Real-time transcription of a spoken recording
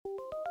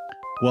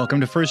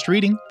Welcome to First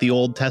Reading, the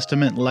Old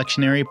Testament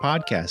Lectionary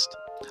Podcast.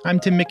 I'm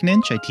Tim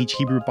McNinch. I teach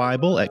Hebrew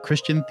Bible at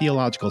Christian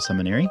Theological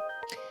Seminary.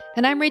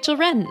 And I'm Rachel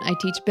Wren. I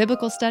teach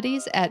Biblical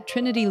Studies at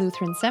Trinity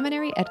Lutheran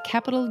Seminary at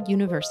Capital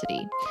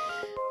University.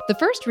 The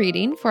first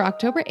reading for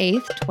October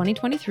 8th,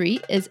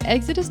 2023 is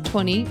Exodus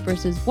 20,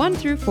 verses 1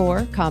 through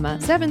 4,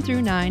 7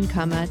 through 9,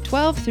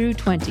 12 through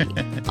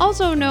 20,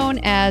 also known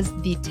as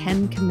the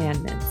Ten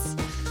Commandments.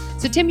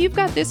 So, Tim, you've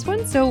got this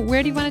one. So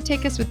where do you want to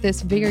take us with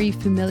this very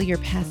familiar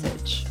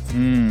passage?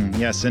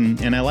 Yes,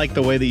 and I like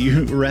the way that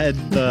you read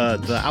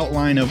the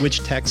outline of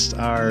which texts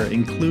are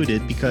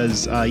included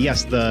because,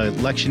 yes, the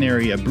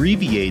lectionary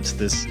abbreviates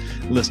this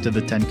list of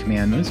the Ten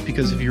Commandments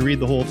because if you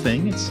read the whole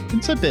thing,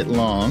 it's a bit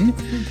long.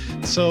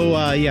 So,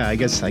 I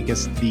guess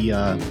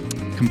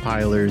the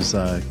compilers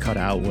cut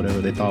out whatever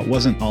they thought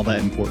wasn't all that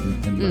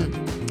important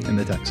in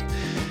the text.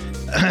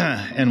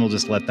 And we'll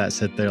just let that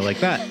sit there like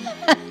that.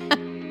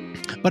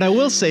 But I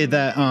will say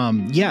that,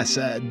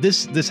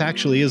 this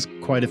actually is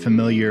quite a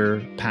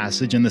familiar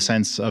passage in the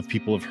sense of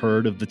people have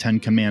heard of the Ten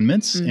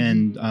Commandments,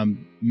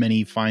 and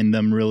many find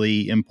them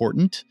really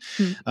important.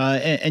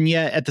 And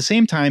yet, at the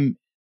same time,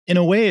 in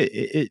a way,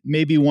 it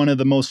may be one of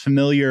the most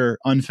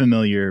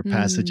unfamiliar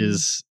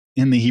passages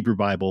in the Hebrew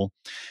Bible,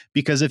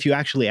 because if you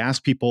actually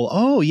ask people,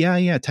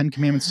 Ten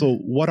Commandments, so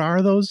what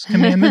are those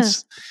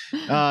commandments?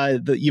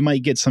 You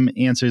might get some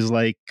answers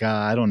like,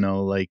 I don't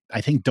know, like, I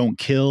think don't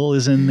kill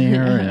is in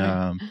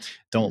there,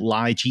 don't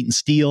lie, cheat, and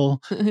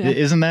steal.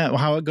 Isn't that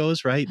how it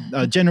goes, right?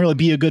 Generally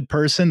be a good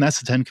person. That's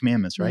the Ten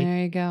Commandments, right? There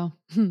you go.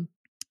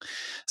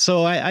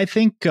 So I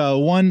think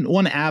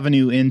one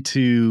avenue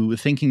into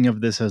thinking of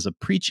this as a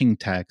preaching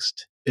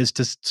text is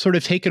to sort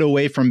of take it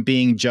away from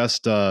being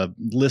just a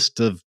list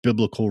of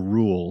biblical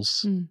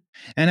rules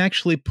and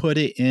actually put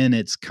it in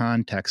its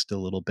context a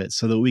little bit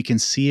so that we can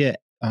see it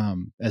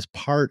as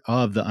part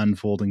of the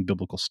unfolding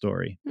biblical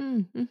story.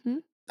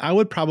 I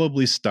would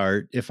probably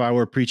start, if I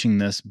were preaching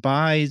this,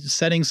 by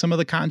setting some of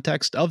the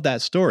context of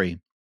that story.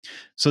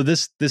 So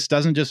this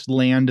doesn't just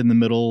land in the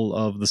middle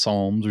of the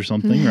Psalms or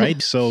something,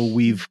 right? So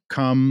we've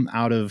come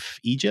out of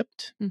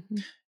Egypt.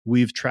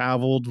 We've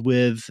traveled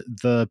with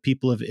the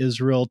people of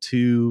Israel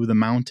to the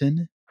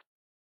mountain,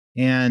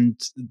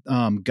 and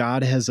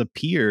God has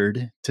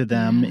appeared to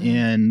them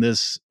in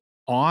this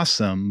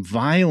awesome,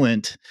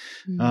 violent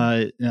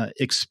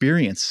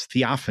experience,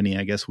 theophany,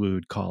 I guess we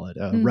would call it,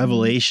 a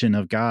revelation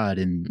of God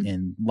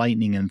in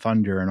lightning and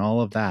thunder and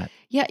all of that.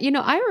 Yeah,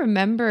 I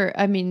remember,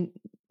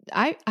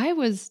 I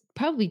was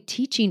probably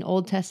teaching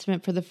Old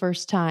Testament for the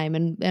first time,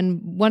 and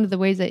one of the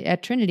ways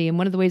at Trinity, and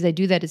one of the ways I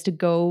do that is to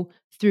go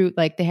through,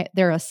 like,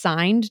 they're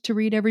assigned to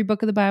read every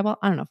book of the Bible.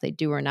 I don't know if they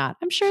do or not.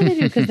 I'm sure they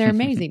do because they're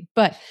amazing,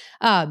 but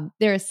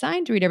they're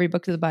assigned to read every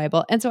book of the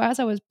Bible. And so as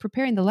I was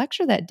preparing the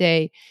lecture that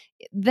day,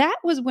 that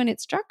was when it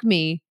struck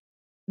me,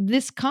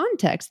 this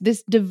context,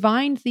 this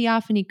divine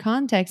theophany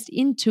context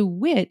into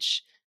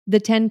which the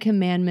Ten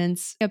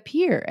Commandments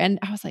appear. And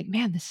I was like,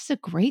 man, this is a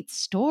great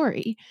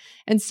story.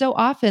 And so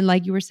often,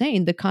 like you were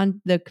saying,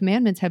 the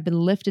commandments have been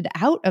lifted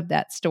out of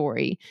that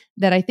story,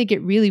 that I think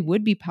it really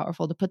would be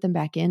powerful to put them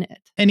back in it.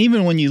 And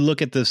even when you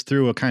look at this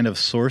through a kind of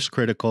source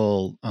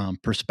critical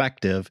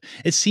perspective,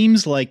 it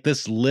seems like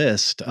this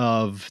list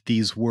of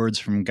these words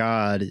from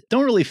God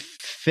don't really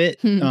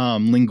fit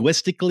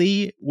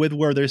linguistically with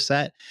where they're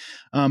set.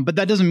 But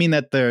that doesn't mean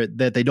that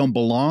they don't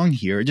belong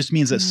here. It just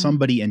means that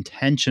somebody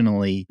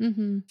intentionally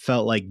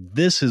felt like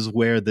this is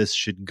where this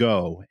should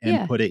go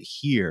and put it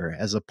here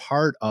as a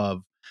part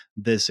of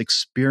this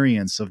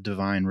experience of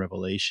divine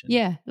revelation.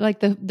 Yeah,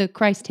 like the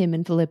Christ hymn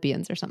in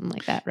Philippians or something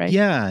like that, right?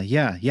 Yeah.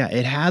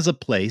 It has a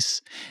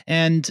place.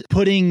 And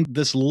putting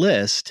this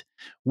list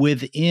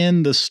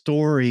within the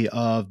story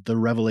of the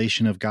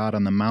revelation of God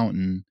on the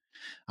mountain,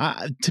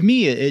 to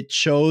me, it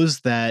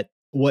shows that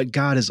what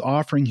God is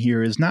offering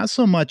here is not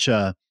so much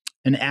an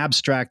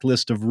abstract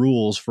list of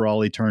rules for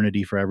all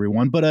eternity for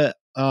everyone, but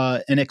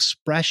an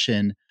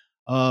expression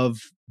of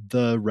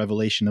the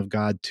revelation of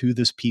God to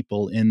this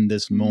people in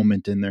this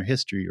moment in their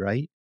history,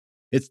 right?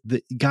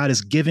 God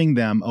is giving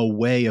them a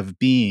way of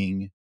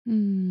being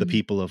the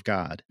people of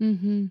God.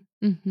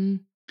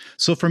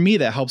 So for me,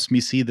 that helps me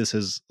see this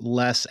as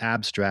less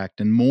abstract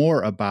and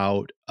more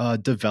about a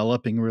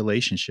developing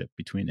relationship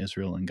between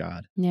Israel and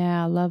God.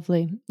 Yeah,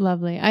 lovely.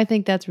 I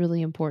think that's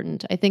really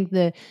important. I think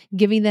the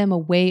giving them a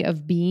way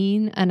of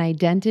being, an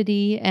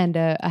identity, and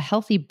a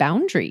healthy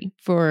boundary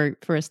for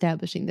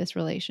establishing this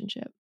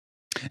relationship.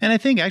 And I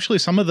think actually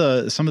some of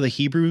the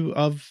Hebrew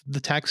of the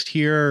text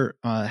here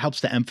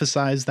helps to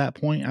emphasize that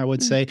point, I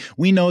would say.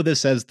 We know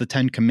this as the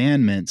Ten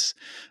Commandments,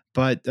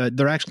 but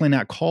they're actually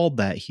not called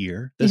that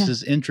here. This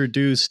is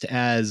introduced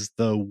as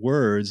the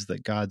words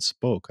that God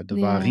spoke, a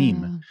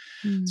devarim.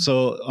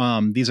 So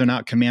these are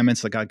not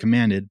commandments that God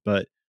commanded,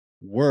 but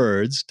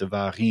words,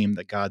 devarim,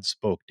 that God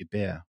spoke,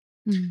 diber.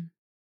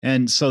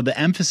 And so the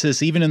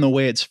emphasis, even in the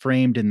way it's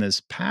framed in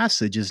this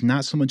passage, is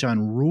not so much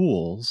on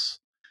rules,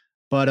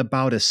 but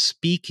about a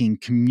speaking,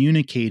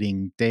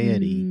 communicating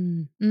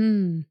deity.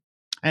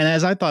 And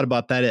as I thought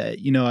about that,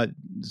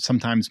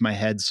 sometimes my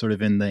head's sort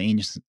of in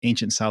the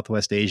ancient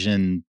Southwest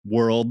Asian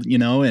world,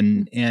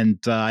 and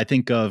I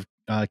think of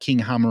King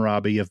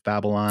Hammurabi of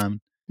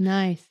Babylon.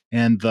 Nice.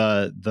 And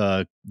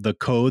the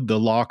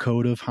law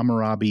code of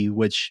Hammurabi,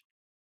 which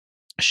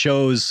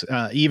shows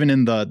even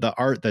in the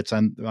art that's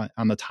on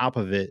the top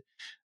of it,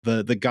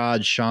 the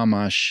god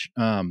Shamash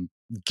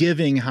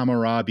giving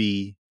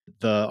Hammurabi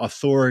the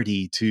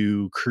authority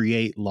to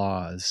create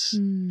laws.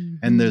 Mm-hmm.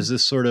 And there's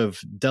this sort of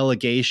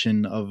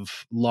delegation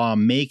of law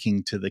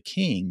making to the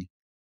king,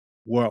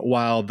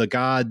 while the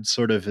god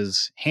sort of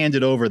is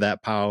handed over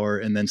that power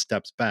and then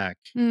steps back.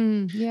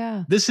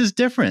 Yeah. This is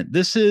different.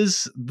 This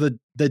is the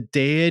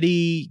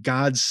deity,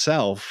 God's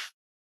self,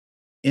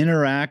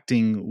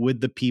 interacting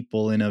with the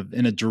people in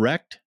a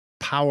direct,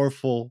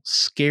 powerful,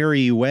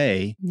 scary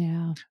way.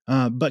 Yeah.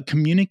 But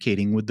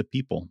communicating with the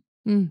people.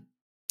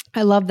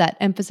 I love that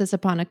emphasis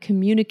upon a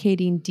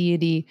communicating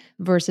deity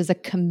versus a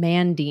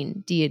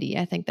commanding deity.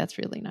 I think that's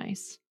really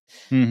nice.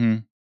 Mm-hmm.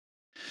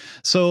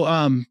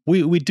 So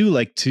we do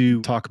like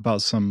to talk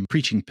about some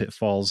preaching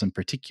pitfalls in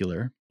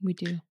particular. We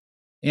do.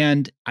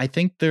 And I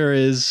think there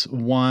is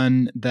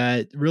one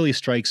that really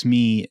strikes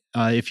me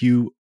if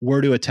you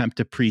were to attempt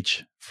to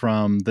preach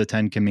from the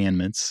 10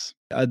 Commandments.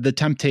 The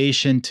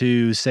temptation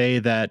to say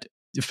that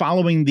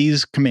following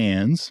these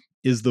commands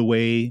is the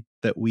way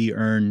that we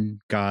earn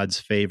God's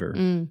favor.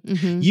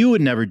 Mm-hmm. You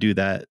would never do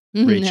that,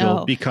 Rachel,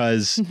 No.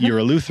 because you're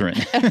a Lutheran.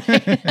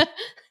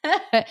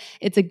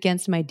 It's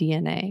against my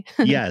DNA.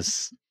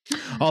 Yes.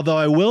 Although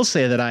I will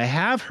say that I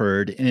have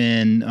heard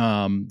in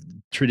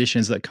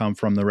traditions that come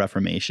from the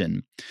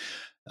Reformation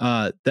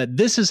that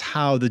this is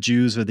how the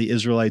Jews or the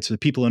Israelites or the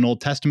people in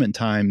Old Testament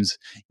times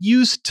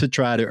used to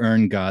try to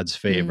earn God's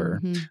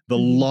favor, the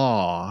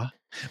law.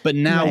 But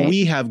now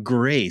we have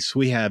grace,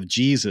 we have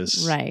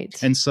Jesus. Right.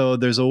 And so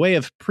there's a way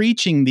of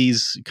preaching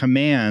these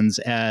commands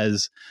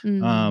as,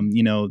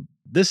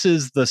 this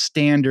is the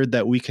standard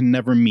that we can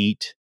never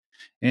meet.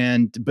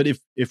 But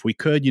if we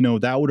could,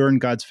 that would earn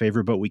God's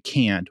favor, but we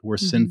can't. We're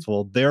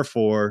sinful.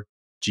 Therefore,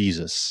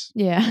 Jesus.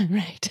 Yeah,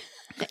 right.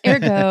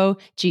 Ergo,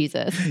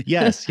 Jesus.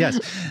 Yes.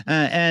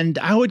 And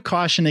I would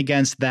caution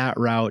against that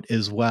route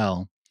as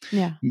well.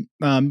 Yeah.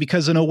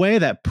 Because in a way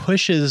that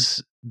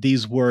pushes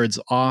these words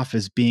off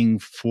as being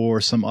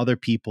for some other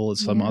people at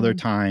some other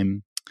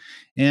time.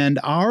 And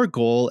our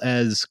goal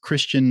as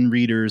Christian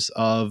readers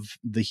of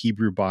the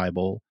Hebrew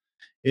Bible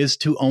is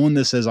to own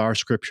this as our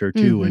scripture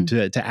too, and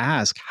to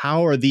ask,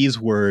 how are these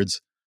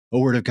words a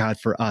word of God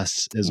for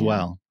us as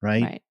well,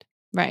 right?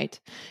 Right.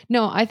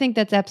 No, I think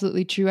that's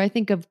absolutely true. I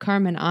think of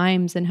Carmen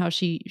Imes and how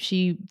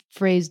she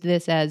phrased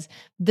this as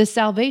the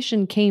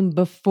salvation came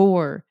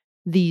before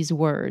these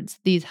words,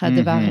 these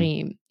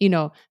hadvarim.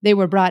 They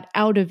were brought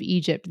out of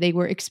Egypt. They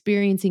were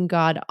experiencing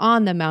God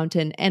on the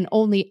mountain, and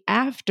only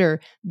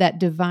after that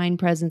divine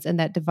presence and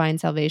that divine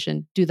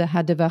salvation do the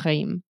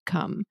hadvarim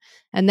come.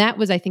 And that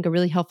was, I think, a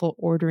really helpful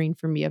ordering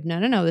for me of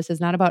no, this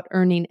is not about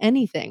earning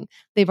anything.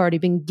 They've already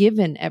been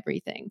given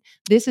everything.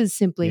 This is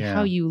simply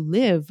how you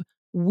live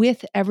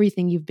with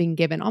everything you've been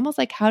given. Almost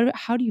like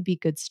how do you be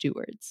good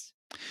stewards?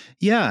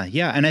 Yeah.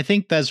 And I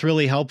think that's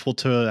really helpful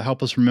to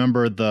help us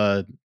remember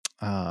the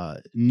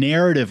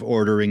narrative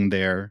ordering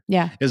there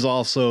is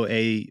also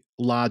a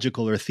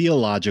logical or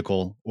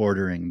theological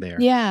ordering there.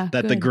 Yeah.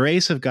 That the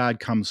grace of God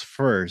comes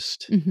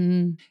first.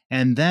 And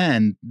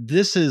then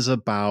this is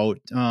about,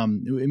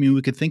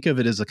 we could think of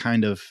it as a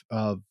kind of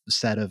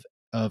set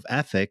of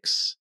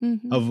ethics,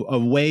 of a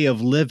way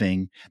of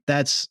living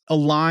that's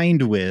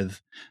aligned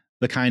with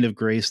the kind of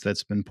grace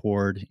that's been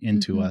poured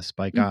into us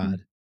by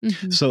God.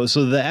 So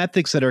the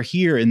ethics that are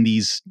here in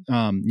these,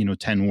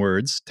 10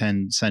 words,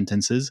 10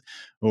 sentences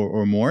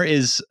or more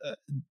is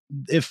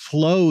it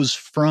flows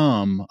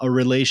from a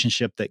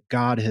relationship that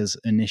God has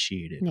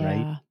initiated,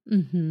 right?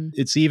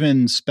 It's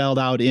even spelled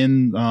out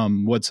in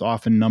what's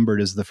often numbered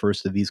as the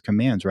first of these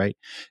commands, right?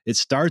 It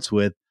starts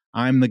with,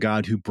 I'm the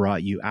God who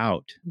brought you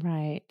out.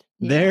 Right.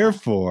 Yeah.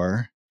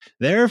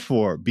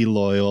 Therefore, be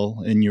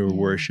loyal in your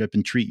worship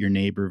and treat your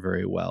neighbor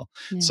very well.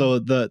 So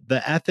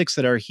the ethics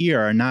that are here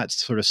are not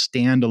sort of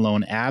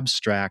standalone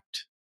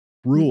abstract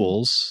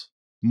rules,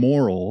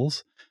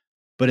 morals,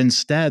 but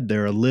instead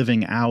they're a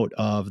living out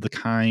of the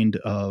kind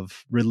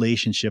of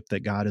relationship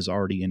that God has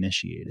already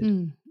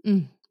initiated.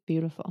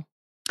 Beautiful.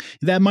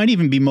 That might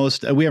even be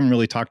we haven't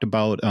really talked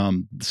about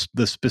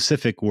the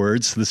specific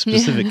words, the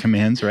specific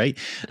commands, right?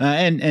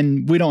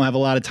 And we don't have a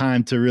lot of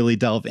time to really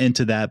delve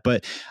into that.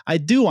 But I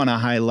do want to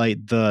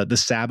highlight the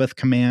Sabbath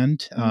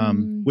command,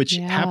 which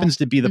happens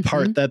to be the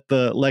part that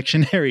the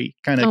lectionary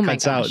kind of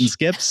cuts out and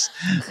skips,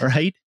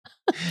 right?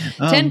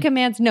 10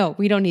 commands. No,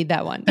 we don't need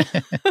that one.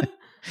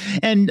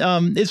 And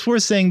it's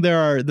worth saying there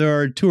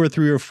are 2 or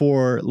 3 or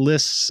 4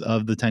 lists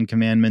of the 10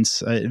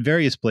 Commandments at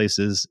various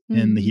places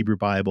in the Hebrew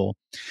Bible.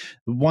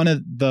 One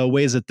of the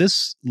ways that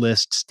this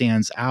list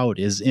stands out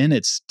is in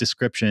its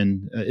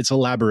description, its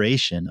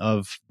elaboration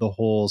of the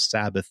whole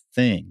Sabbath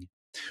thing,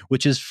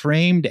 which is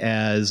framed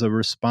as a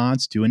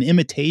response to an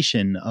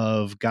imitation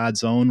of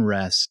God's own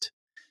rest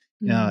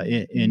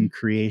in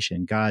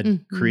creation. God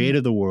Mm-hmm.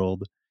 created the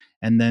world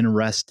and then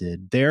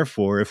rested.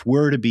 Therefore, if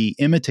we're to be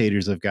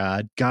imitators of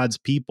God, God's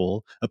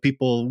people, a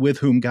people with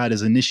whom God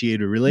has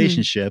initiated a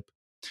relationship,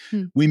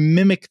 we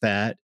mimic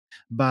that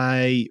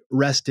by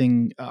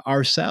resting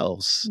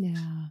ourselves. Yeah.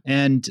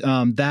 And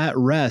that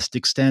rest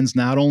extends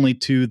not only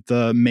to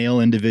the male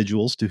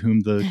individuals to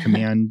whom the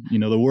command,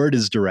 the word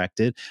is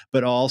directed,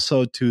 but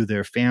also to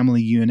their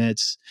family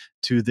units,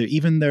 to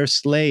even their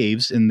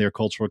slaves in their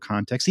cultural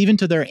context, even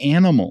to their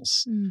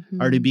animals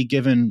are to be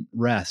given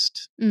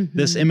rest.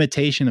 This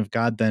imitation of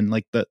God, then,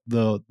 like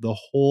the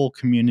whole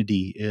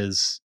community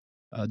is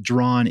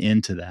drawn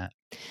into that.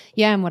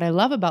 Yeah, and what I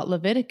love about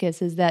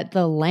Leviticus is that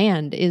the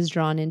land is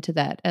drawn into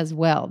that as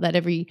well. That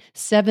every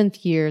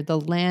 7th year, the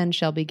land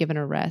shall be given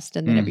a rest.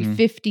 And then every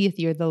 50th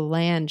year, the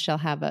land shall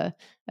have a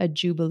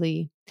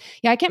jubilee.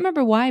 Yeah, I can't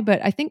remember why, but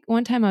I think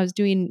one time I was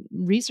doing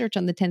research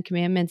on the 10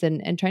 Commandments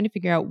and trying to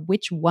figure out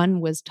which one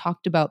was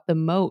talked about the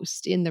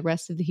most in the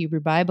rest of the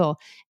Hebrew Bible.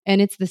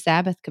 And it's the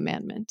Sabbath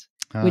commandment.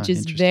 Which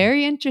is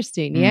very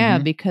interesting. Yeah,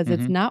 because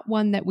it's not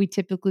one that we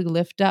typically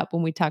lift up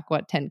when we talk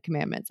about 10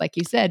 commandments. Like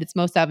you said, it's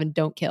most often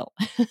don't kill.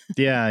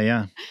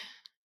 Yeah.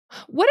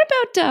 What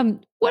about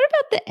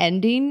the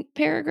ending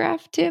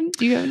paragraph, Tim?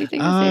 Do you have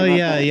anything to say about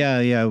that?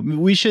 Yeah.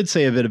 We should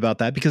say a bit about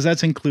that because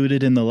that's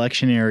included in the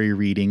lectionary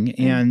reading.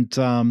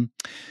 And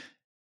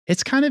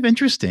it's kind of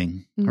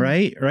interesting,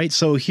 right?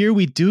 So here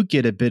we do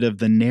get a bit of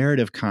the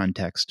narrative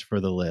context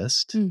for the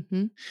list,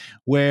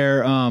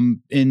 where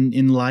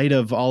in light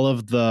of all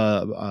of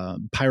the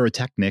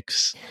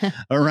pyrotechnics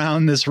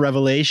around this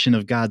revelation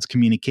of God's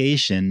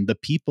communication, the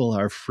people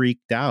are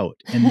freaked out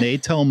and they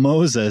tell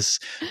Moses,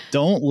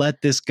 don't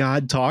let this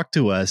God talk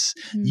to us.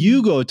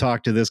 You go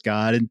talk to this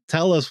God and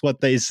tell us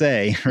what they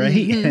say,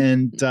 right?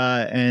 And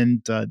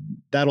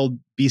that'll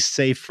be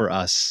safe for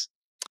us.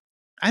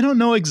 I don't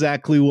know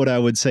exactly what I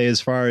would say as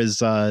far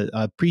as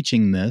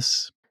preaching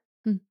this.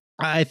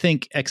 I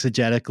think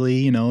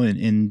exegetically,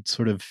 in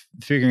sort of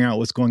figuring out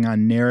what's going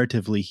on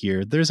narratively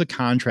here, there's a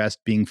contrast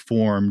being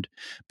formed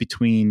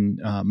between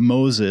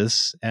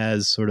Moses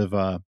as sort of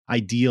a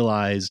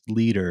idealized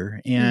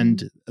leader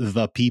and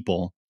the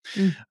people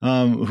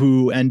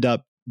who end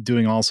up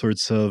doing all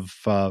sorts of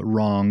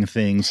wrong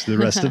things to the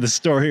rest of the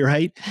story,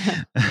 right?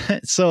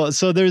 So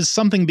there's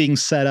something being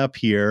set up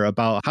here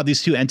about how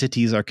these two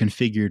entities are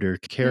configured or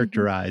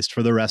characterized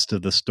for the rest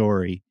of the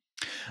story.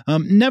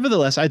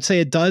 Nevertheless, I'd say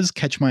it does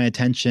catch my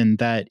attention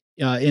that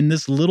in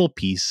this little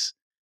piece,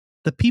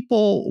 the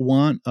people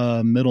want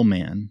a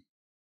middleman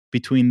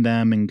between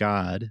them and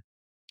God,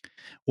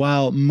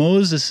 while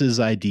Moses's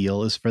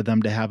ideal is for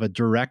them to have a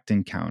direct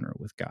encounter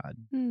with God,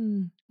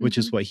 which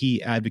is what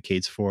he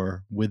advocates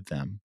for with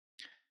them.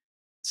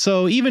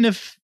 So even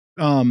if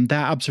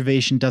that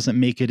observation doesn't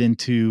make it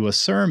into a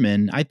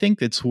sermon, I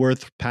think it's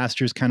worth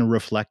pastors kind of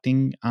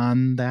reflecting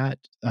on that,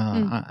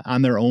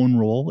 on their own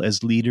role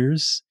as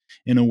leaders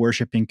in a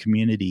worshiping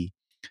community.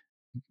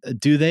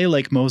 Do they,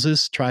 like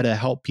Moses, try to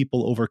help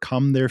people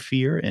overcome their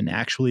fear and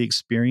actually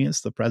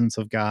experience the presence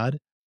of God?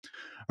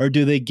 Or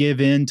do they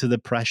give in to the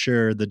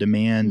pressure, the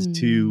demand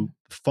to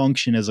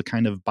function as a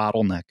kind of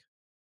bottleneck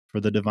for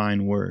the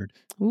divine word?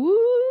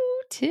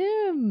 Ooh,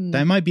 Tim.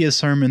 That might be a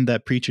sermon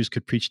that preachers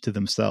could preach to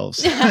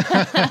themselves.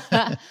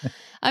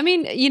 I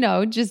mean,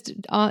 just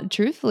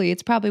truthfully,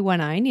 it's probably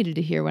one I needed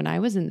to hear when I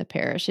was in the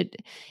parish.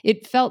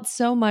 It felt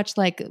so much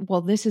like,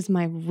 well, this is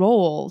my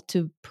role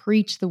to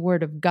preach the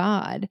word of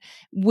God,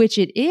 which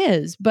it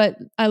is. But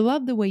I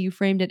love the way you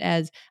framed it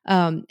as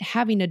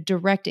having a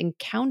direct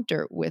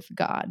encounter with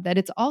God, that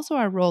it's also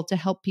our role to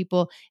help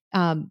people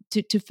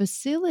to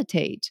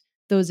facilitate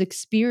those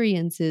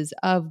experiences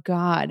of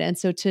God. And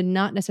so to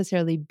not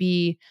necessarily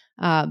be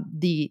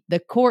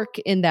the cork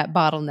in that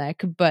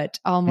bottleneck, but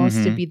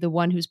almost to be the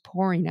one who's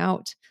pouring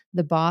out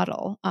the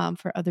bottle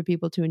for other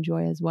people to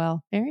enjoy as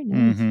well. Very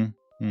nice.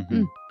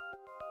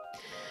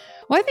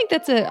 Well, I think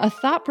that's a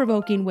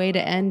thought-provoking way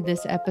to end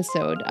this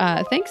episode.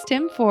 Thanks,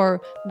 Tim,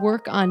 for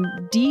work on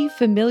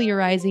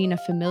defamiliarizing a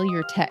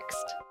familiar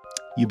text.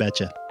 You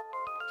betcha.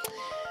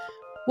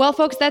 Well,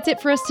 folks, that's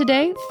it for us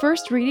today.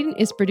 First Reading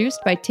is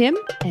produced by Tim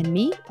and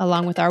me,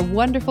 along with our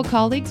wonderful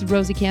colleagues,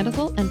 Rosie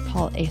Candizel and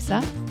Paul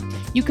Asa.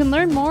 You can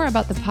learn more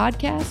about the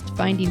podcast,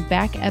 finding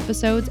back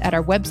episodes at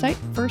our website,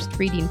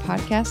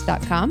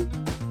 firstreadingpodcast.com.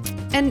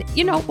 And,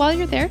 while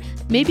you're there,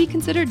 maybe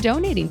consider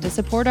donating to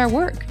support our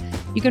work.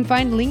 You can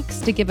find links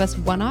to give us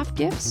one-off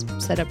gifts,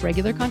 set up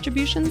regular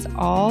contributions,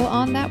 all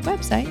on that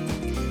website.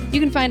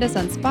 You can find us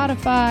on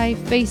Spotify,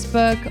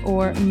 Facebook,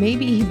 or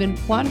maybe even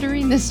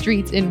wandering the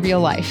streets in real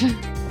life.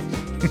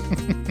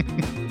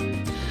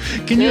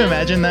 Can you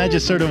imagine that?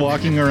 Just sort of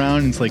walking around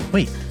and it's like,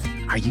 wait,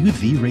 are you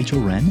the Rachel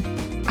Wren?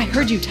 I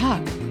heard you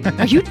talk.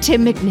 Are you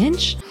Tim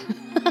McNinch?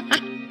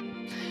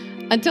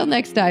 Until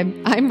next time,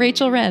 I'm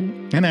Rachel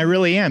Wren. And I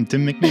really am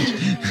Tim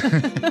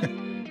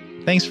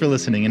McNinch. Thanks for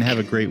listening and have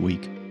a great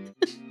week.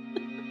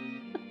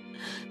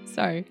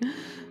 Sorry.